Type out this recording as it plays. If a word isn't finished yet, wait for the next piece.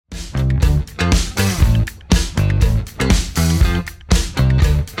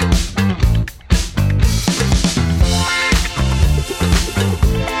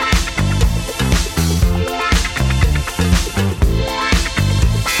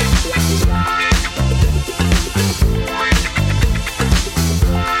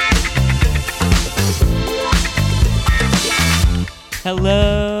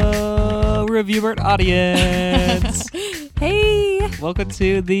Reviewbert audience. Hey! Welcome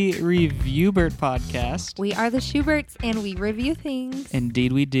to the Reviewbert podcast. We are the Schuberts, and we review things.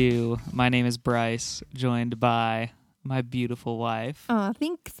 Indeed we do. My name is Bryce, joined by my beautiful wife. Aw,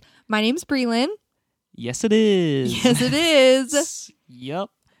 thanks. My name's Breland. Yes, it is. Yes, it is. Yep.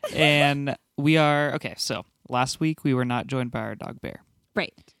 And we are... Okay, so last week we were not joined by our dog Bear.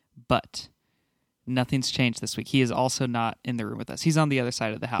 Right. But nothing's changed this week. He is also not in the room with us. He's on the other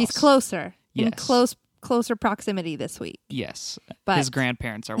side of the house. He's closer. Yes. In closer proximity this week. Yes. But his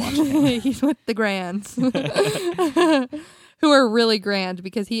grandparents are watching him. He's with the grands. Who are really grand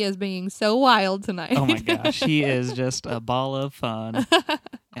because he is being so wild tonight. Oh my gosh. He is just a ball of fun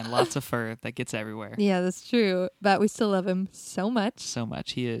and lots of fur that gets everywhere. Yeah, that's true. But we still love him so much. So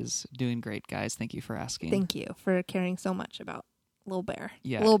much. He is doing great, guys. Thank you for asking. Thank you for caring so much about Little Bear.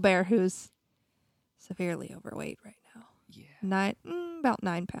 Yeah. Little Bear who's severely overweight right now. Yeah. About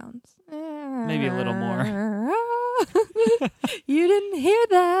 9 pounds. Maybe a little more. You didn't hear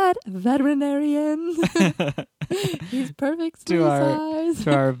that, veterinarian. He's perfect size.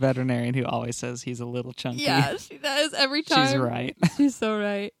 To our veterinarian who always says he's a little chunky. Yeah, she does every time. She's right. She's so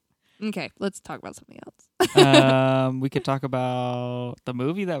right. Okay, let's talk about something else. We could talk about the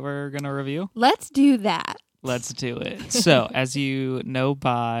movie that we're going to review. Let's do that. Let's do it. So, as you know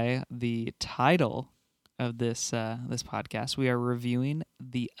by the title of this podcast, we are reviewing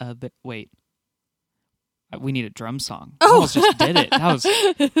the other... Wait. We need a drum song. I almost just did it. That was...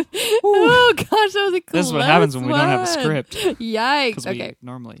 Oh, gosh, that was a close This is what happens when we don't have a one. script. Yikes. Because Okay. we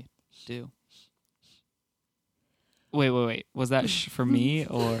normally do. Wait. Was that for me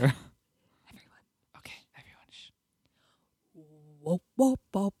or... Everyone. Okay, everyone. Shh.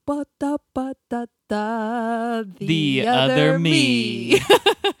 The other me.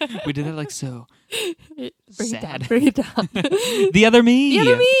 We did that like so. Bring Sad. it down. The Other Me. The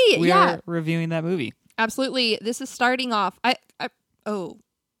Other Me. We Yeah. are reviewing that movie. Absolutely. This is starting off. Oh,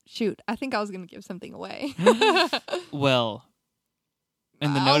 shoot. I think I was going to give something away. Well,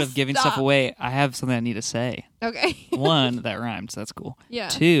 in the I'll note of giving stop. stuff away, I have something I need to say. Okay. One, that rhymes. That's cool. Yeah.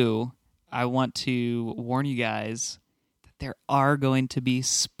 Two, I want to warn you guys that there are going to be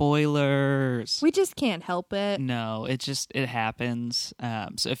spoilers. We just can't help it. No, it happens.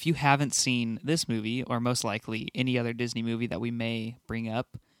 So if you haven't seen this movie, or most likely any other Disney movie that we may bring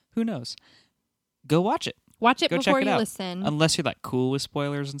up, who knows? Go watch it. Watch it Go before check it you out. listen. Unless you're like cool with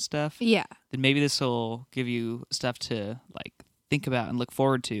spoilers and stuff, Yeah. then maybe this will give you stuff to like think about and look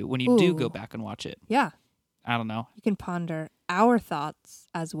forward to when you do Ooh. go back and watch it. Yeah. I don't know. You can ponder our thoughts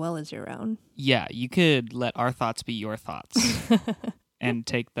as well as your own. Yeah, you could let our thoughts be your thoughts and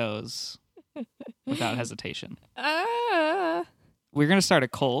take those without hesitation. We're going to start a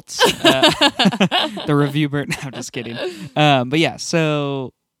cult. The Reviewbert. No, I'm just kidding. But yeah,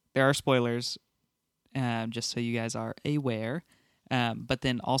 so there are spoilers, just so you guys are aware. But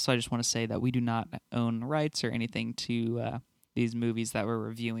then also I just want to say that we do not own rights or anything to these movies that we're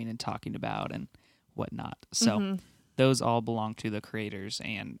reviewing and talking about and whatnot. So those all belong to the creators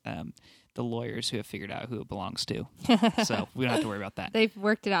and the lawyers who have figured out who it belongs to. So we don't have to worry about that. They've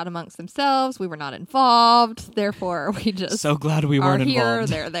worked it out amongst themselves. We were not involved. Therefore, we just So glad we are weren't here.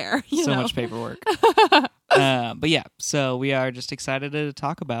 involved. They're there. So much paperwork. But yeah, so we are just excited to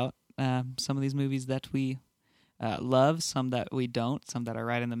talk about some of these movies that we love, some that we don't, some that are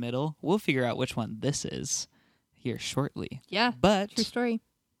right in the middle. We'll figure out which one this is here shortly. Yeah. But True story.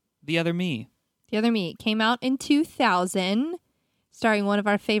 The Other Me. The Other Me came out in 2000, starring one of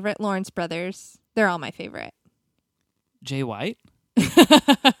our favorite Lawrence brothers. They're all my favorite. Jay White?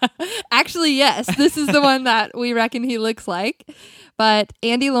 Actually, yes. This is the one that we reckon he looks like. But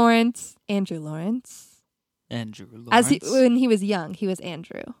Andrew Lawrence. Andrew Lawrence. When he was young, he was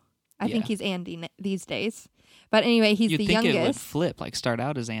Andrew. I think Yeah. he's Andy these days. But anyway, he's You'd the think youngest. it would flip, like start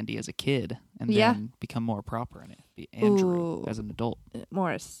out as Andy as a kid and Yeah. then become more proper in it. Be Andrew Ooh. as an adult.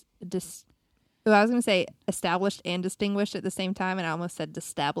 Morris. I was going to say established and distinguished at the same time, and I almost said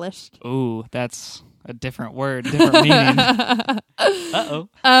distablished. Ooh, that's a different word, different meaning. Uh-oh.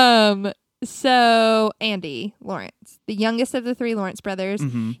 So Andy Lawrence, the youngest of the three Lawrence brothers,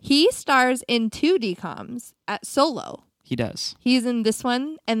 he stars in 2 DComs at Solo. He does. He's in this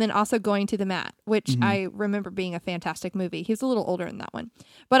one, and then also Going to the Mat, which I remember being a fantastic movie. He's a little older in that one.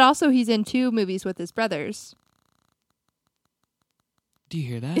 But also he's in 2 movies with his brothers. Do you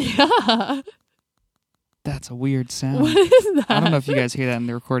hear that? Yeah. That's a weird sound. What is that? I don't know if you guys hear that in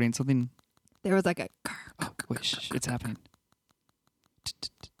the recording. Something... There was like a... Oh, wait, it's happening.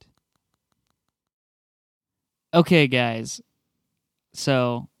 Okay, guys.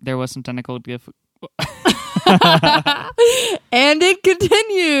 So, there was some technical And it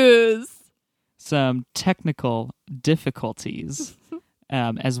continues. some technical difficulties,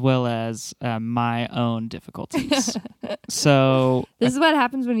 as well as my own difficulties. So this is what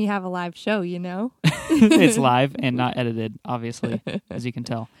happens when you have a live show, you know? it's live and not edited, obviously, as you can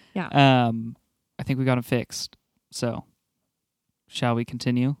tell. Yeah. I think we got them fixed. So shall we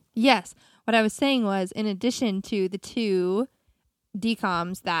continue? Yes. What I was saying was, in addition to the 2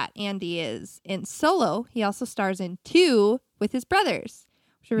 DCOMs that Andy is in solo, he also stars in 2 with his brothers,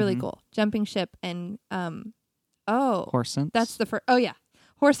 which are really cool. Jumping Ship and Horse Sense. That's the first. Oh yeah,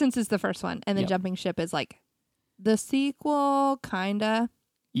 Horse Sense is the first one, and then Yep. Jumping Ship is like the sequel, kinda.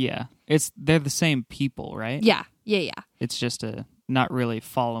 Yeah, they're the same people, right? Yeah. It's just not really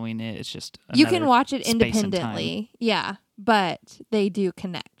following it. It's just You can watch it space and time. independently. Yeah, but they do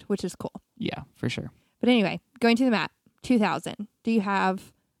connect, which is cool. Yeah, for sure. But anyway, going to the map, 2000. Do you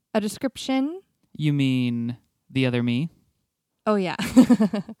have a description? You mean The Other Me? Oh yeah,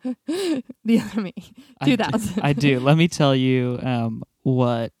 the other me, 2000. I do. Let me tell you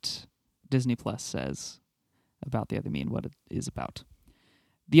what Disney Plus says about The Other Me and what it is about.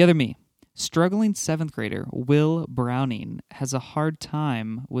 The Other Me. Struggling 7th grader Will Browning has a hard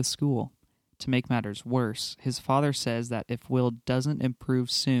time with school. To make matters worse, his father says that if Will doesn't improve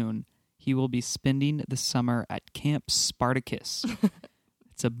soon, he will be spending the summer at Camp Spartacus.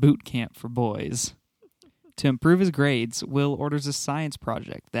 It's a boot camp for boys. To improve his grades, Will orders a science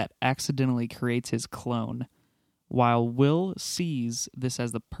project that accidentally creates his clone. While Will sees this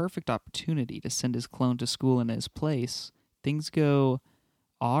as the perfect opportunity to send his clone to school in his place, things go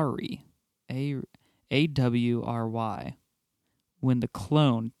awry, AWRY, when the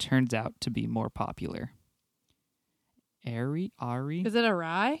clone turns out to be more popular. Ari? Is it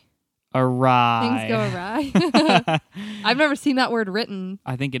awry? Awry. Things go awry. I've never seen that word written.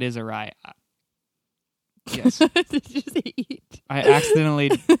 I think it is awry. Yes. Did you say eat? I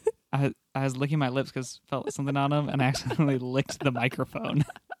accidentally, I was licking my lips because felt something on them, and I accidentally licked the microphone.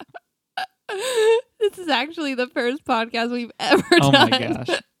 This is actually the first podcast we've ever Oh done. my gosh.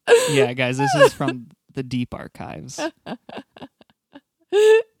 Yeah, guys, this is from the deep archives.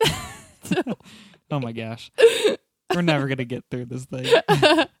 Oh my gosh. We're never going to get through this thing.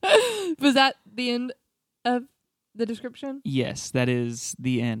 Was that the end of the description? Yes, that is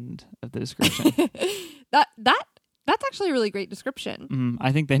the end of the description. That's actually a really great description.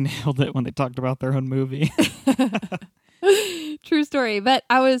 I think they nailed it when they talked about their own movie. True story. But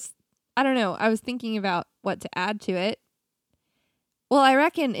I don't know, I was thinking about what to add to it. Well, I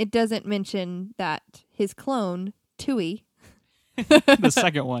reckon it doesn't mention that his clone, Tui, The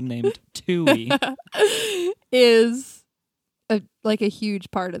second one, named Tui, is a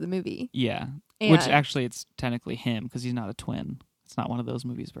huge part of the movie. Yeah. And Which actually it's technically him because he's not a twin. It's not one of those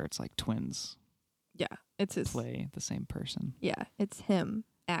movies where it's like twins yeah, it's his play the same person. Yeah, it's him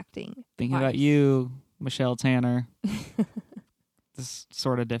acting. Thinking twice. about you, Michelle Tanner. This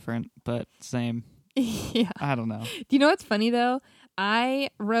sort of different, but same. Yeah. I don't know. Do you know what's funny though? I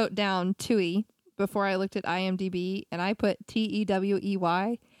wrote down Tui before I looked at IMDb, and I put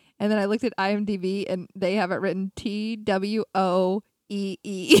TEWEY, and then I looked at IMDb, and they have it written TWOEE.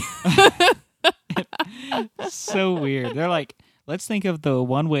 So weird. They're like, let's think of the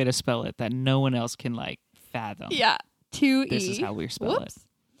one way to spell it that no one else can like fathom. Yeah, 2E. This is how we spell Whoops.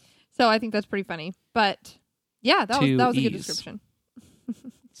 So I think that's pretty funny. But yeah, that was a good description.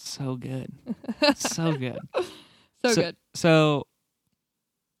 So good. So good. So good. So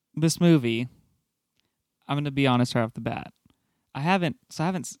this movie, I'm going to be honest right off the bat. I'm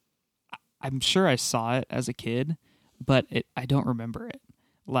sure I saw it as a kid, but I don't remember it.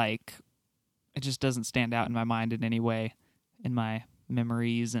 Like, it just doesn't stand out in my mind in any way in my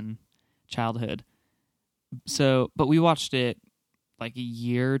memories and childhood. So, but we watched it like a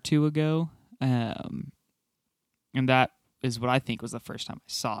year or two ago. And that is what I think was the first time I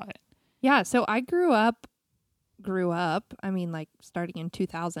saw it. Yeah, so I grew up, I mean, like starting in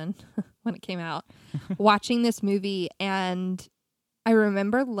 2000 when it came out, watching this movie, and I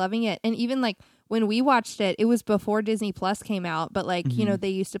remember loving it. And even like when we watched it, it was before Disney Plus came out, but like, you know, they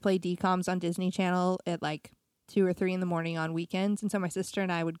used to play DCOMs on Disney Channel at like 2 or 3 in the morning on weekends. And so my sister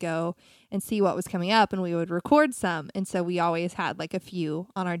and I would go and see what was coming up, and we would record some. And so we always had like a few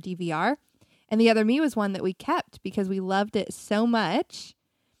on our DVR. And The Other Me was one that we kept because we loved it so much.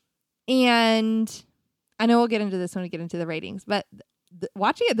 And I know we'll get into this when we get into the ratings, but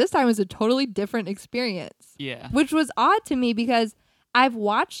watching it this time was a totally different experience. Yeah. Which was odd to me because I've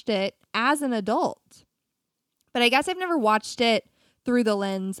watched it as an adult, but I guess I've never watched it through the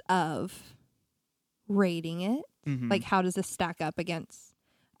lens of rating it. Mm-hmm. Like, how does this stack up against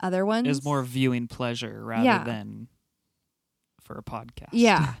other ones? It was more viewing pleasure rather than for a podcast.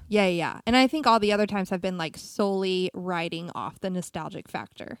 Yeah. And I think all the other times have been like solely writing off the nostalgic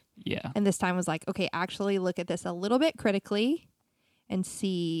factor. Yeah. And this time was like, okay, actually look at this a little bit critically and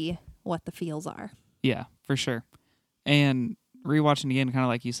see what the feels are. Yeah, for sure. And rewatching again, kind of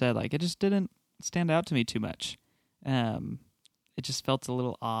like you said, like it just didn't stand out to me too much. It just felt a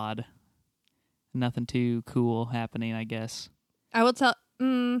little odd. Nothing too cool happening, I guess. I will tell,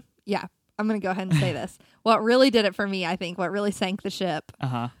 yeah, I'm going to go ahead and say this. What really did it for me, I think, what really sank the ship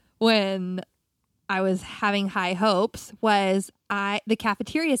when I was having high hopes was the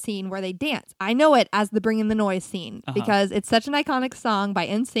cafeteria scene where they dance. I know it as the Bring in the Noise scene because it's such an iconic song by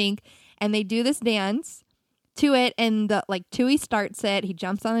NSYNC, and they do this dance to it, and Tui starts it. He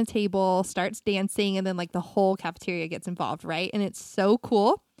jumps on a table, starts dancing, and then like the whole cafeteria gets involved, right? And it's so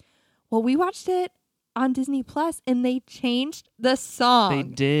cool. Well, we watched it on Disney Plus, and they changed the song. They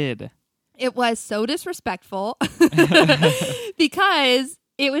did. It was so disrespectful because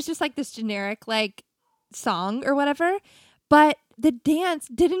it was just like this generic like song or whatever, but the dance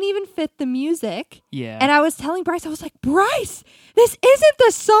didn't even fit the music. Yeah. And I was telling Bryce, I was like, Bryce, this isn't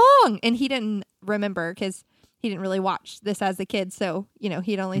the song. And he didn't remember because he didn't really watch this as a kid. So,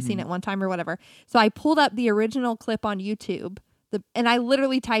 he'd only seen it one time or whatever. So I pulled up the original clip on YouTube. And I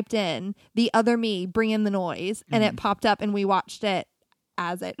literally typed in The Other Me, Bring in the Noise, and it popped up, and we watched it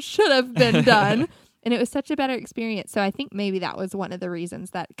as it should have been done. And it was such a better experience. So I think maybe that was one of the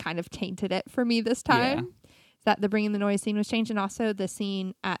reasons that kind of tainted it for me this time. Yeah. That the Bring in the Noise scene was changed, and also the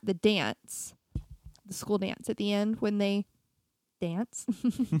scene at the dance, the school dance at the end when they dance.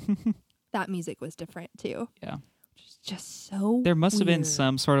 That music was different too. Yeah. Which is just so There must have been weird.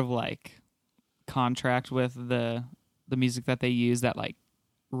 some sort of like contract with the music that they used that like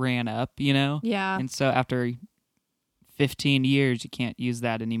ran up, Yeah. And so after 15 years, you can't use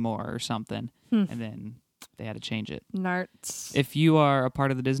that anymore or something. And then they had to change it. Narts. If you are a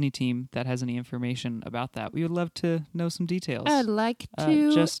part of the Disney team that has any information about that, we would love to know some details. I'd like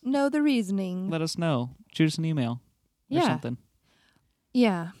to just know the reasoning. Let us know. Shoot us an email or something.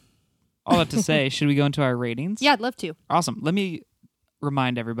 Yeah. All that to say, should we go into our ratings? Yeah, I'd love to. Awesome. Let me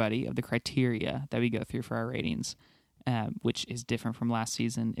remind everybody of the criteria that we go through for our ratings, which is different from last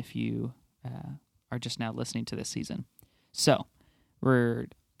season if you are just now listening to this season. So we're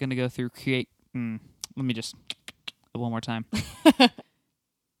going to go through let me just one more time.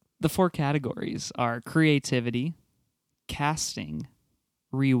 The 4 categories are creativity, casting,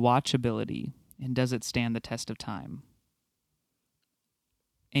 rewatchability, and does it stand the test of time?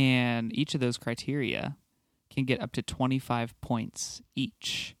 And each of those criteria can get up to 25 points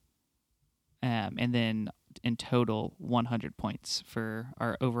each. And then in total, 100 points for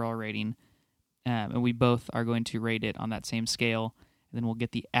our overall rating. And we both are going to rate it on that same scale. And then we'll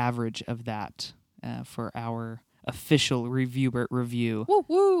get the average of that for our official reviewer review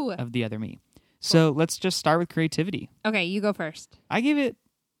of The Other Me. So let's just start with creativity. Okay, you go first. I give it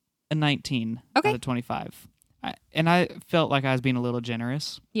a 19 out of 25. I felt like I was being a little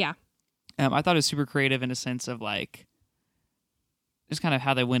generous. Yeah. I thought it was super creative in a sense of like just kind of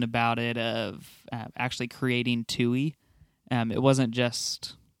how they went about it of actually creating Tui. It wasn't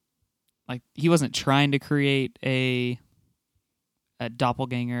just like he wasn't trying to create a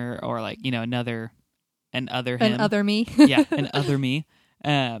doppelganger or like an other him. An other me. Yeah, an other me.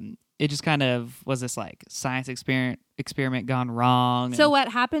 It just kind of was this like science experiment gone wrong. So what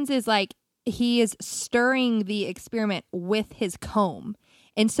happens is like he is stirring the experiment with his comb.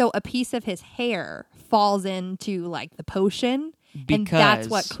 And so a piece of his hair falls into like the potion, and that's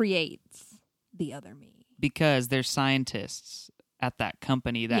what creates the other me. Because there's scientists at that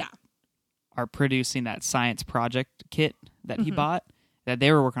company that are producing that science project kit that he bought, that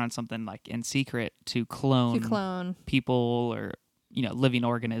they were working on something like in secret to clone people or living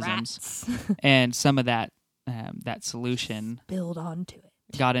organisms. Rats. And some of that solution build onto it.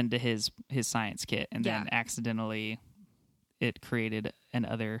 Got into his science kit, and then accidentally it created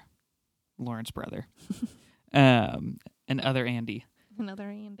another Lawrence brother, another Andy. Another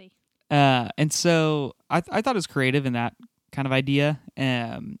Andy. And so I thought it was creative in that kind of idea.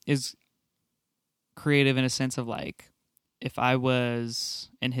 Is creative in a sense of like, if I was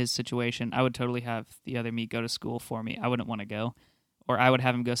in his situation, I would totally have the other me go to school for me. I wouldn't want to go, or I would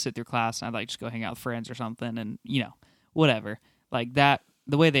have him go sit through class, and I'd like just go hang out with friends or something, and whatever like that.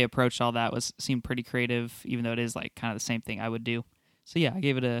 The way they approached all that seemed pretty creative, even though it is like kind of the same thing I would do. So yeah, I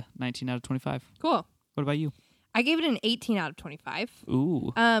gave it a 19 out of 25. Cool. What about you? I gave it an 18 out of 25.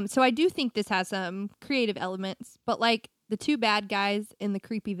 Ooh. So I do think this has some creative elements, but like the 2 bad guys in the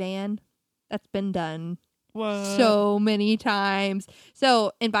creepy van, that's been done so many times.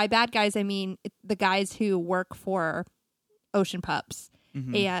 So, and by bad guys, I mean the guys who work for ocean pups,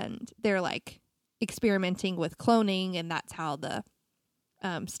 and they're like experimenting with cloning, and that's how the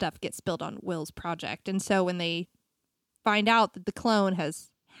stuff gets spilled on Will's project. And so when they find out that the clone has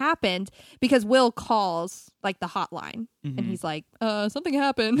happened, because Will calls like the hotline and he's like, something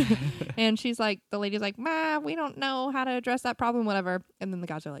happened. And she's like, the lady's like, we don't know how to address that problem, whatever. And then the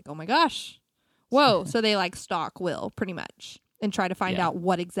guys are like, oh my gosh, whoa. So they like stalk Will pretty much and try to find out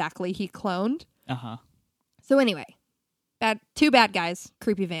what exactly he cloned. So anyway, two bad guys,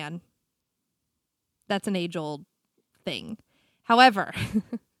 creepy van. That's an age-old thing. However,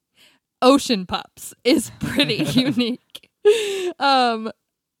 ocean pups is pretty unique.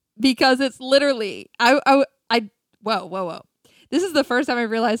 Because it's literally, whoa. This is the first time I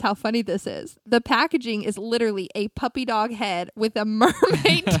realized how funny this is. The packaging is literally a puppy dog head with a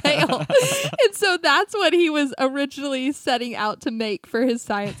mermaid tail. And so that's what he was originally setting out to make for his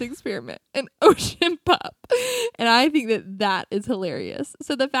science experiment, an ocean pup. And I think that is hilarious.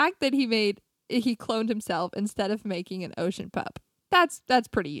 So the fact that he cloned himself instead of making an ocean pup, that's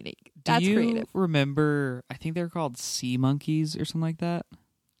pretty unique. That's creative. Do you remember, I think they're called sea monkeys or something like that?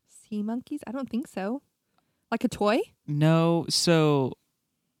 Sea monkeys? I don't think so. Like a toy? No. So,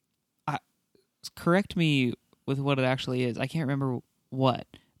 correct me with what it actually is. I can't remember what,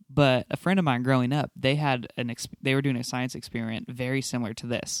 but a friend of mine growing up, they had they were doing a science experiment very similar to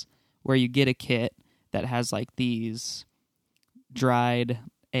this, where you get a kit that has like these dried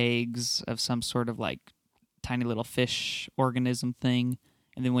eggs of some sort of like tiny little fish organism thing,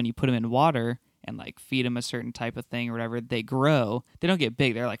 and then when you put them in water and like feed them a certain type of thing or whatever, they grow. They don't get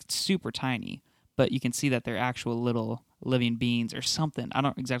big. They're like super tiny, but you can see that they're actual little living beings or something. I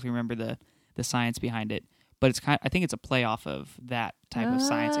don't exactly remember the science behind it, but I think it's a play off of that type of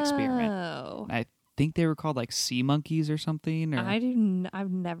science experiment. I think they were called like sea monkeys or something. Or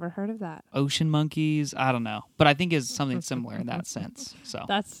I've never heard of that. Ocean monkeys. I don't know, but I think it's something similar in that sense. So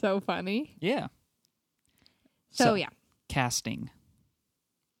that's so funny. Yeah. So yeah. Casting.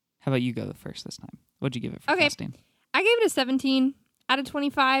 How about you go first this time? What'd you give it for casting? I gave it a 17 out of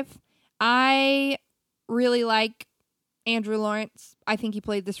 25. I really like Andrew Lawrence. I think he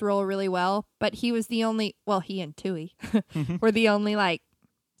played this role really well, but he was the only, he and Tui were the only like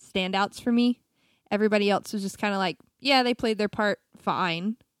standouts for me. Everybody else was just kind of like, yeah, they played their part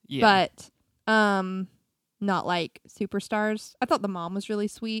fine, but not like superstars. I thought the mom was really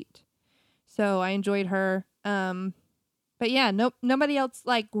sweet, so I enjoyed her. But yeah, nobody else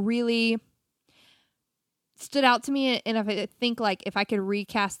like really stood out to me. And if I think like if I could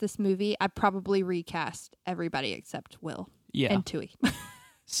recast this movie, I'd probably recast everybody except Will and Tui.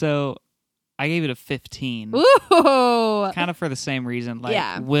 So I gave it a 15. Ooh! Kind of for the same reason.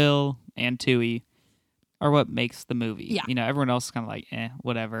 Like Will and Tui are what makes the movie. Yeah. You know, everyone else is kind of like,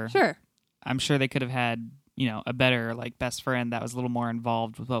 whatever. Sure. I'm sure they could have had, a better like best friend that was a little more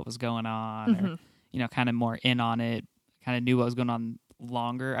involved with what was going on or, kind of more in on it, kind of knew what was going on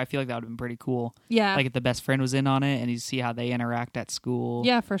longer. I feel like that would have been pretty cool. Yeah. Like if the best friend was in on it and you see how they interact at school.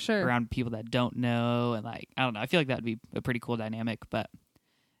 Yeah, for sure. Around people that don't know. And like, I don't know. I feel like that would be a pretty cool dynamic. But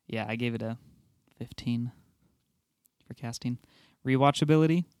yeah, I gave it a 15 for casting.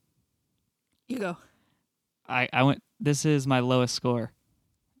 Rewatchability. You go. I went, this is my lowest score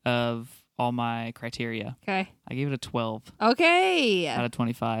of all my criteria. Okay. I gave it a 12. Okay. Out of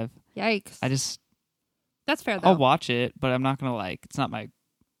 25. Yikes. That's fair though. I'll watch it, but I'm not going to it's not my,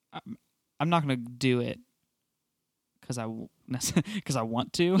 I'm not going to do it because I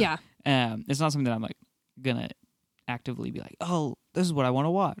want to. Yeah. It's not something that I'm like going to actively be like, oh, this is what I want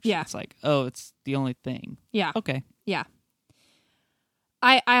to watch. Yeah. It's like, oh, it's the only thing. Yeah. Okay. Yeah.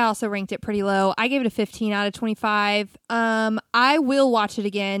 I also ranked it pretty low. I gave it a 15 out of 25. I will watch it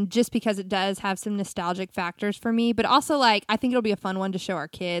again just because it does have some nostalgic factors for me, but also I think it'll be a fun one to show our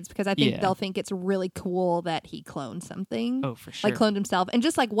kids because I think they'll think it's really cool that he cloned something. Oh, for sure. Like cloned himself, and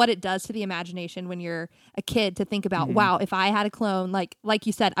just like what it does to the imagination when you're a kid to think about, wow, if I had a clone, like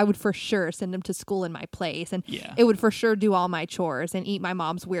you said, I would for sure send him to school in my place, and it would for sure do all my chores and eat my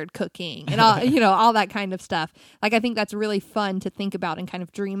mom's weird cooking and all, all that kind of stuff. Like I think that's really fun to think about and kind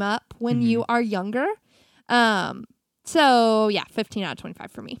of dream up when you are younger. So yeah, 15 out of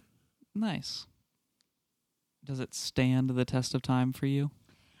 25 for me. Nice. Does it stand the test of time for you?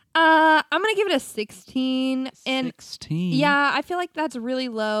 I'm gonna give it a 16. 16? Yeah, I feel like that's really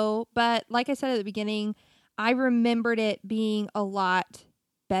low, but like I said at the beginning, I remembered it being a lot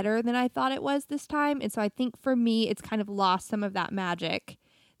better than I thought it was this time, and so I think for me it's kind of lost some of that magic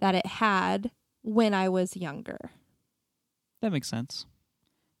that it had when I was younger. That makes sense.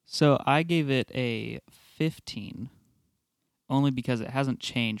 So I gave it a 15, only because it hasn't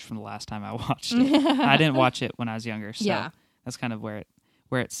changed from the last time I watched it. I didn't watch it when I was younger, so that's kind of where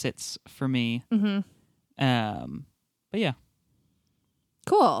it sits for me. Mm-hmm. But yeah,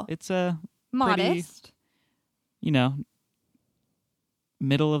 Cool. it's a Modest. pretty,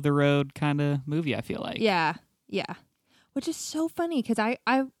 middle of the road kind of movie, I feel like. Yeah. Which is so funny because I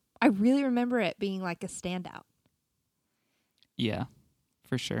really remember it being like a standout. Yeah,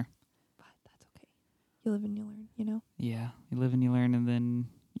 for sure. But that's okay. You live and you learn, Yeah, you live and you learn, and then,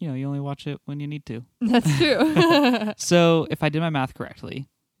 you only watch it when you need to. That's true. So if I did my math correctly,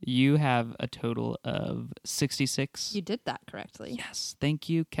 you have a total of 66. You did that correctly. Yes, thank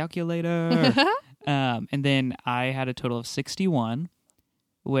you, calculator. And then I had a total of 61,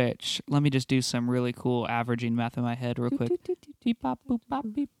 which, let me just do some really cool averaging math in my head real quick. Beep, bop, boop, bop,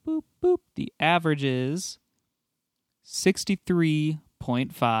 beep, boop, boop. The average is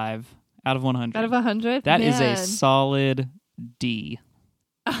 63.5 out of 100. Out of 100? That is a solid D.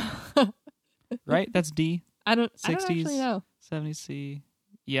 Right? That's D? I don't 60s, actually know. 70s C.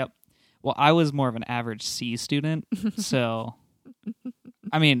 Yep. Well, I was more of an average C student, so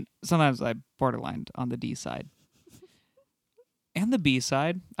I mean, sometimes I borderlined on the D side. And the B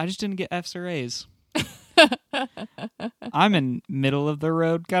side, I just didn't get F's or A's. I'm in middle of the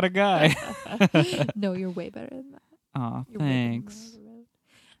road kind of guy. No, you're way better than that. Aw, You're way better than thanks.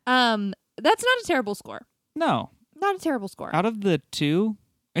 that. That's not a terrible score. No. Not a terrible score. Out of the two,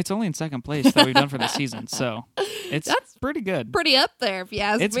 it's only in second place that we've done for the season, so that's pretty good. Pretty up there, if you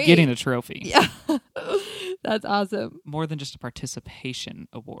ask It's me. getting a trophy. Yeah. That's awesome. More than just a participation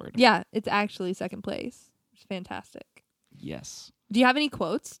award. Yeah, it's actually second place. It's fantastic. Yes. Do you have any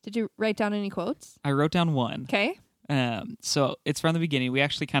quotes? Did you write down any quotes? I wrote down one. Okay. So it's from the beginning. We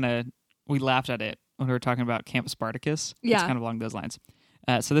actually we laughed at it when we were talking about Camp Spartacus. Yeah. It's kind of along those lines.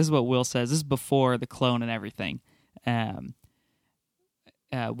 So this is what Will says. This is before the clone and everything.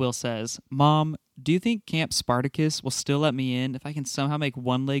 Will says, "Mom, do you think Camp Spartacus will still let me in if I can somehow make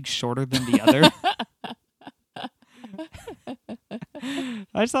one leg shorter than the other?"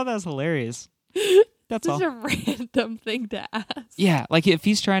 I just thought that was hilarious. That's all. Such a random thing to ask. Yeah, like if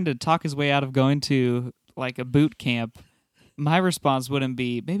he's trying to talk his way out of going to like a boot camp, my response wouldn't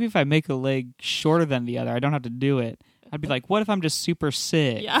be, maybe if I make a leg shorter than the other, I don't have to do it. I'd be like, what if I'm just super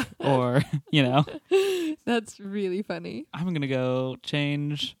sick? Yeah. Or, That's really funny. I'm going to go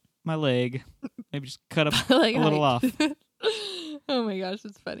change my leg. Maybe just cut up Like a little off. Oh my gosh,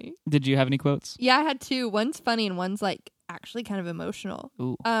 it's funny. Did you have any quotes? Yeah, I had two. One's funny and one's like actually kind of emotional.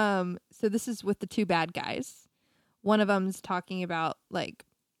 Ooh. So this is with the two bad guys. One of them's talking about like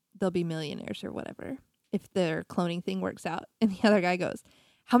they'll be millionaires or whatever if their cloning thing works out. And the other guy goes,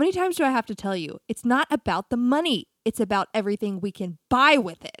 "How many times do I have to tell you? It's not about the money. It's about everything we can buy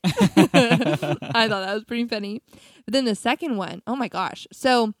with it." I thought that was pretty funny. But then the second one, oh my gosh.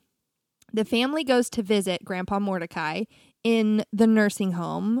 So the family goes to visit Grandpa Mordecai in the nursing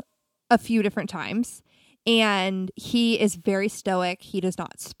home a few different times. And he is very stoic. He does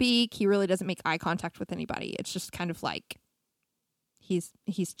not speak. He really doesn't make eye contact with anybody. It's just kind of like he's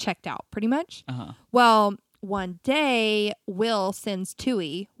checked out pretty much. Uh-huh. Well, one day, Will sends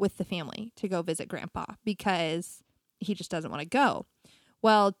Tui with the family to go visit Grandpa because he just doesn't want to go.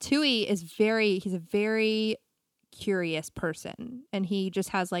 Well, Tui is he's a very curious person, and he just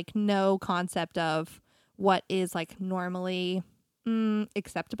has like no concept of what is like normally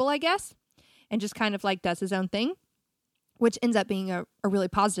acceptable, I guess, and just kind of like does his own thing, which ends up being a really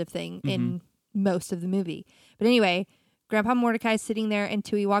positive thing in most of the movie. But anyway, Grandpa Mordecai is sitting there, and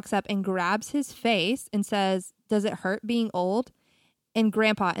Tui walks up and grabs his face and says, "Does it hurt being old?" And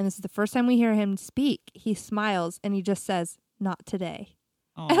Grandpa, and this is the first time we hear him speak, he smiles and he just says, "Not today."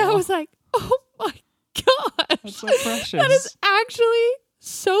 Aww. And I was like, oh my gosh. That's so precious. That is actually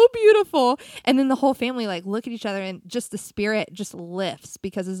so beautiful. And then the whole family like look at each other and just the spirit just lifts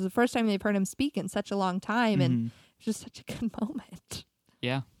because this is the first time they've heard him speak in such a long time. And it's just such a good moment.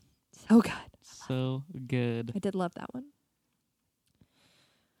 Yeah. So good. So good. I did love that one.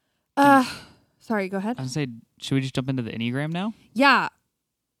 Sorry, go ahead. I was going to say, should we just jump into the Enneagram now? Yeah.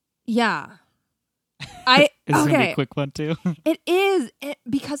 Is this going to be okay. a quick one too? It is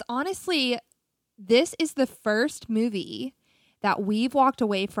because honestly, this is the first movie that we've walked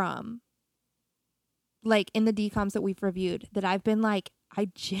away from, like in the DCOMs that we've reviewed, that I've been like, I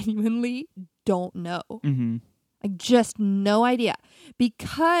genuinely don't know. Like just no idea.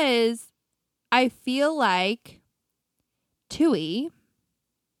 Because I feel like Tui,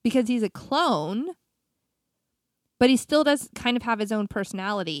 because he's a clone, but he still does kind of have his own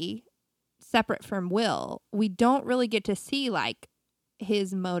personality separate from Will. We don't really get to see like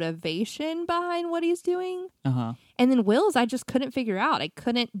his motivation behind what he's doing. And then Will's, I just couldn't figure out. I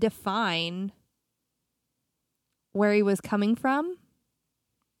couldn't define where he was coming from.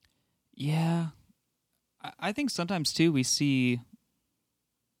 Yeah. I think sometimes too we see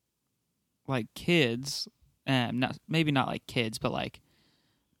like kids, maybe not like kids, but like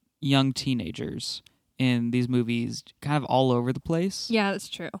young teenagers in these movies kind of all over the place. Yeah, that's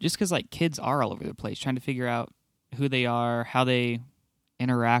true. Just because like kids are all over the place trying to figure out who they are, how they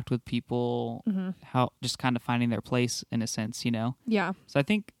interact with people, how just kind of finding their place in a sense, you know? Yeah. So I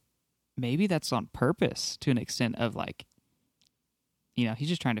think maybe that's on purpose to an extent of like, you know, he's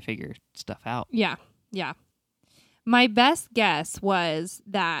just trying to figure stuff out. Yeah. Yeah. My best guess was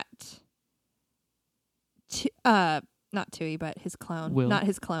that not Tui, but his clone. Will. Not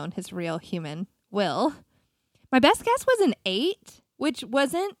his clone, his real human, Will. My best guess was an 8, which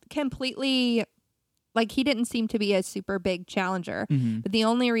wasn't completely, like, he didn't seem to be a super big challenger. Mm-hmm. But the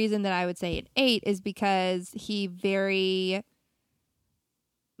only reason that I would say an 8 is because he very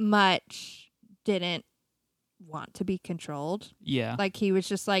much didn't want to be controlled. Yeah. Like, he was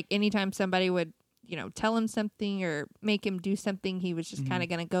just like, anytime somebody would, you know, tell him something or make him do something, he was just kind of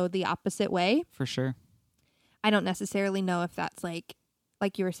going to go the opposite way. For sure. I don't necessarily know if that's like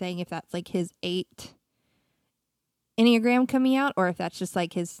you were saying, if that's like his 8 Enneagram coming out, or if that's just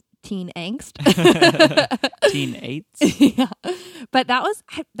like his teen angst. Teen 8s. Yeah. But that was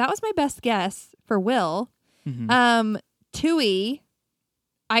my best guess for Will. Mm-hmm. Tui,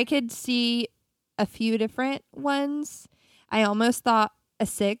 I could see a few different ones. I almost thought a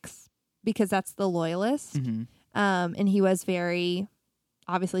 6 because that's the loyalist. Mm-hmm. And he was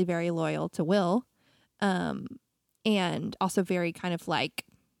obviously very loyal to Will. And also very kind of like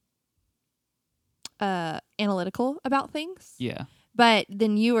analytical about things. Yeah. But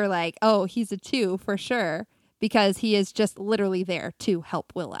then you were like, oh, he's a 2 for sure, because he is just literally there to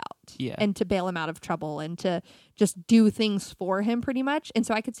help Will out. Yeah. And to bail him out of trouble and to just do things for him pretty much. And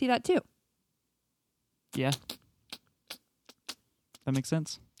so I could see that too. Yeah. That makes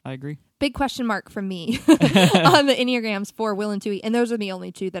sense. I agree. Big question mark from me on the Enneagrams for Will and Tui. And those are the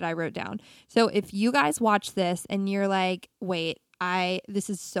only 2 that I wrote down. So if you guys watch this and you're like, wait, this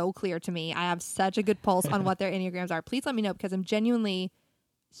is so clear to me, I have such a good pulse on what their Enneagrams are, please let me know, because I'm genuinely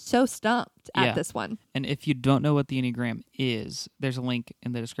so stumped at this one. And if you don't know what the Enneagram is, there's a link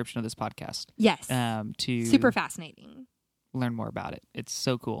in the description of this podcast. Yes. To super fascinating. Learn more about it. It's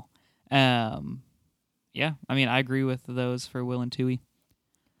so cool. Yeah, I mean, I agree with those for Will and Tui.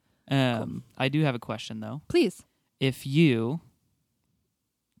 Cool. I do have a question, though. Please. If you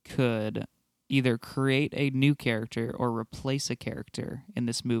could either create a new character or replace a character in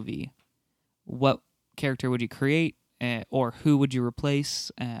this movie, what character would you create, or who would you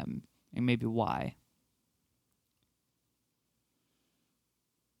replace, and maybe why?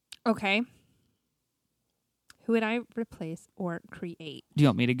 Okay. Who would I replace or create? Do you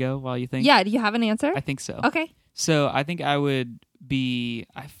want me to go while you think? Yeah, do you have an answer? I think so. Okay. So I think I would be...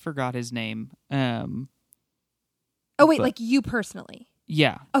 I forgot his name. Oh, wait, but- like you personally?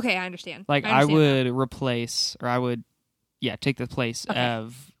 Yeah. Okay, I understand. Like, I understand would replace, or I would, take the place Okay.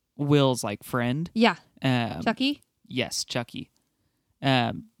 of Will's, like, friend. Yeah. Um, Chucky? Yes, Chucky.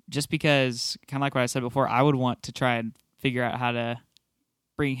 Just because, kind of like what I said before, I would want to try and figure out how to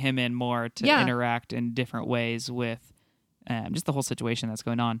bring him in more to interact in different ways with just the whole situation that's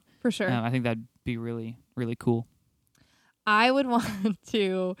going on. For sure. I think that'd be really, really cool. I would want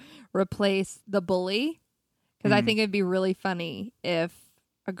to replace the bully, because I think it'd be really funny if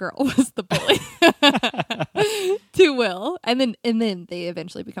a girl was the bully to Will, and then they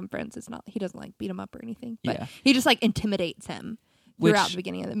eventually become friends. It's not, he doesn't like beat him up or anything, but he just like intimidates him throughout the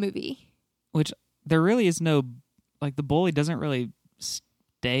beginning of the movie. Which there really is no, like, the bully doesn't really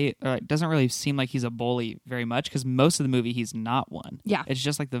stay, or it doesn't really seem like he's a bully very much, because most of the movie he's not one. Yeah, it's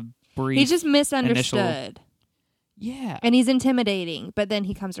just like the brief. He's just misunderstood. Yeah, and he's intimidating, but then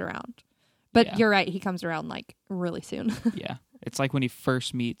he comes around. But Yeah. you're right, he comes around like really soon. Yeah. It's like when he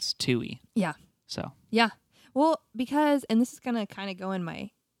first meets Tui. Yeah. So. Yeah. Well, because, and this is going to kind of go in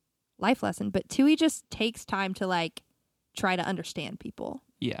my life lesson, but Tui just takes time to like try to understand people.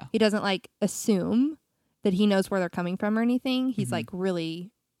 Yeah. He doesn't like assume that he knows where they're coming from or anything. He's like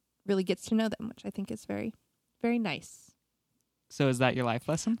really, really gets to know them, which I think is very, very nice. So is that your life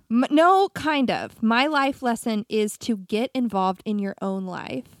lesson? No, kind of. My life lesson is to get involved in your own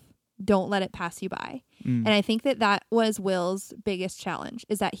life. Don't let it pass you by. And I think that was Will's biggest challenge,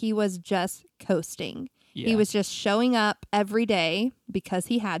 is that he was just coasting. Yeah. He was just showing up every day because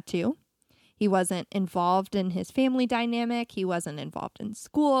he had to. He wasn't involved in his family dynamic. He wasn't involved in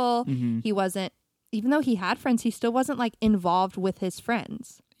school. He wasn't, even though he had friends, he still wasn't like involved with his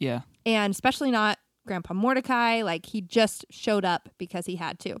friends. Yeah. And especially not Grandpa Mordecai. Like, he just showed up because he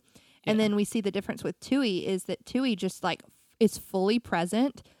had to. And then we see the difference with Tui is that Tui just like is fully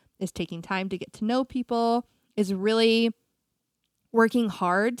present, is taking time to get to know people, is really working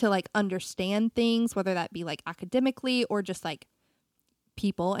hard to like understand things, whether that be like academically or just like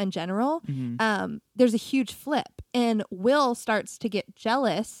people in general. There's a huge flip, and Will starts to get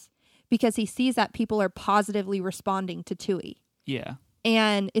jealous because he sees that people are positively responding to Tui. Yeah.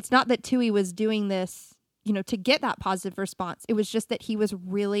 And it's not that Tui was doing this, you know, to get that positive response. It was just that he was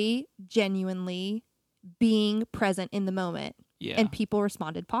really genuinely being present in the moment. Yeah. And people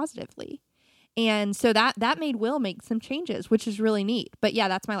responded positively. And so that made Will make some changes, which is really neat. But yeah,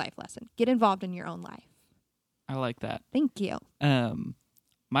 that's my life lesson. Get involved in your own life. I like that. Thank you.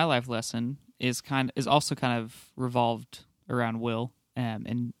 My life lesson is also kind of revolved around Will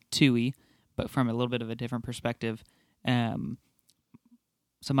and Tui, but from a little bit of a different perspective.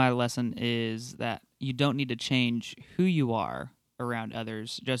 So my lesson is that you don't need to change who you are around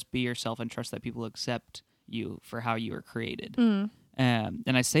others. Just be yourself and trust that people accept you for how you were created. And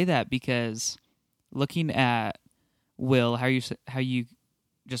I say that because looking at Will, how you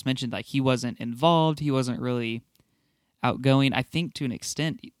just mentioned, like, he wasn't involved, he wasn't really outgoing. I think to an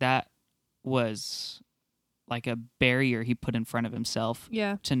extent that was like a barrier he put in front of himself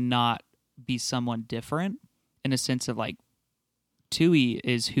to not be someone different, in a sense of like Tui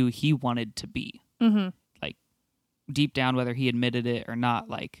is who he wanted to be. Like deep down, whether he admitted it or not,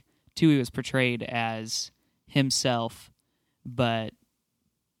 like Tui was portrayed as himself, but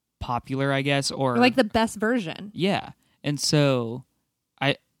popular, I guess, or like the best version. Yeah. And so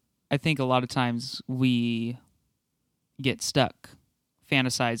I think a lot of times we get stuck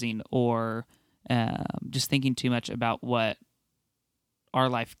fantasizing or just thinking too much about what our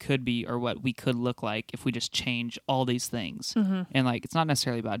life could be or what we could look like if we just change all these things. And like, it's not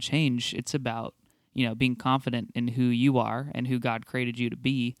necessarily about change. It's about, you know, being confident in who you are and who God created you to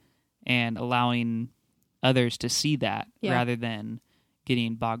be, and allowing others to see that rather than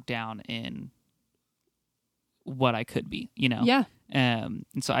getting bogged down in what I could be, you know? Yeah. And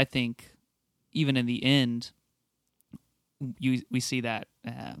so I think even in the end, we see that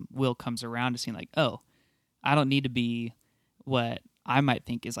Will comes around to seeing like, oh, I don't need to be what I might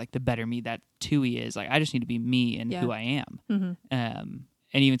think is like the better me that Tui is. Like, I just need to be me and who I am.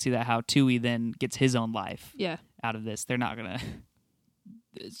 And even see that how Tui then gets his own life out of this. They're not gonna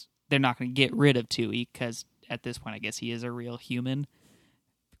get rid of Tui, because at this point, I guess he is a real human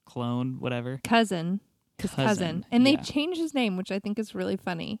clone, whatever. Cousin. And they changed his name, which I think is really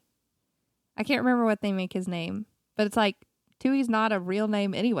funny. I can't remember what they make his name, but it's like, Tui's not a real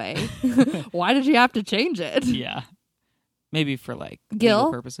name anyway. Why did you have to change it? Yeah. Maybe for like Gil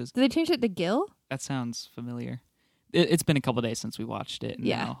legal purposes. Did they change it to Gil? That sounds familiar. It's been a couple days since we watched it and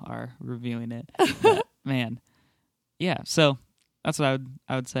now are reviewing it. But, man. Yeah, so that's what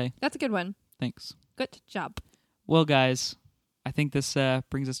I would say. That's a good one. Thanks. Good job. Well, guys, I think this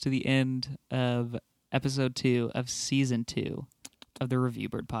brings us to the end of episode 2 of season 2 of the Review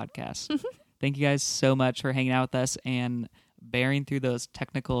Bird podcast. Thank you guys so much for hanging out with us and bearing through those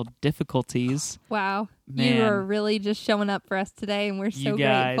technical difficulties. Wow. Man, you are really just showing up for us today, and we're so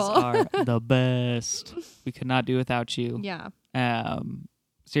grateful. You guys are the best. We could not do without you. Yeah.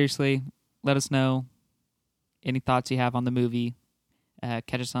 Seriously, let us know any thoughts you have on the movie.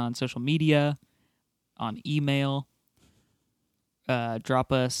 Catch us on social media, on email.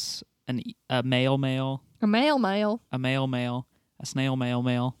 Drop us a snail mail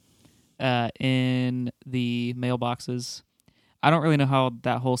in the mailboxes. I don't really know how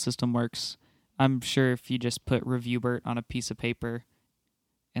that whole system works. I'm sure if you just put ReviewBert on a piece of paper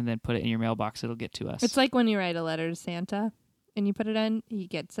and then put it in your mailbox, it'll get to us. It's like when you write a letter to Santa and you put it in, he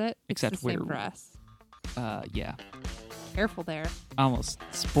gets it. Except it's the same for us. Yeah. Careful there. Almost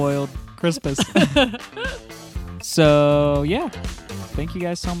spoiled Christmas. So, yeah. Thank you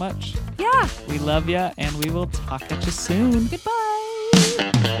guys so much. Yeah. We love you, and we will talk at you soon.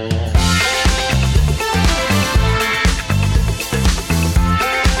 Goodbye.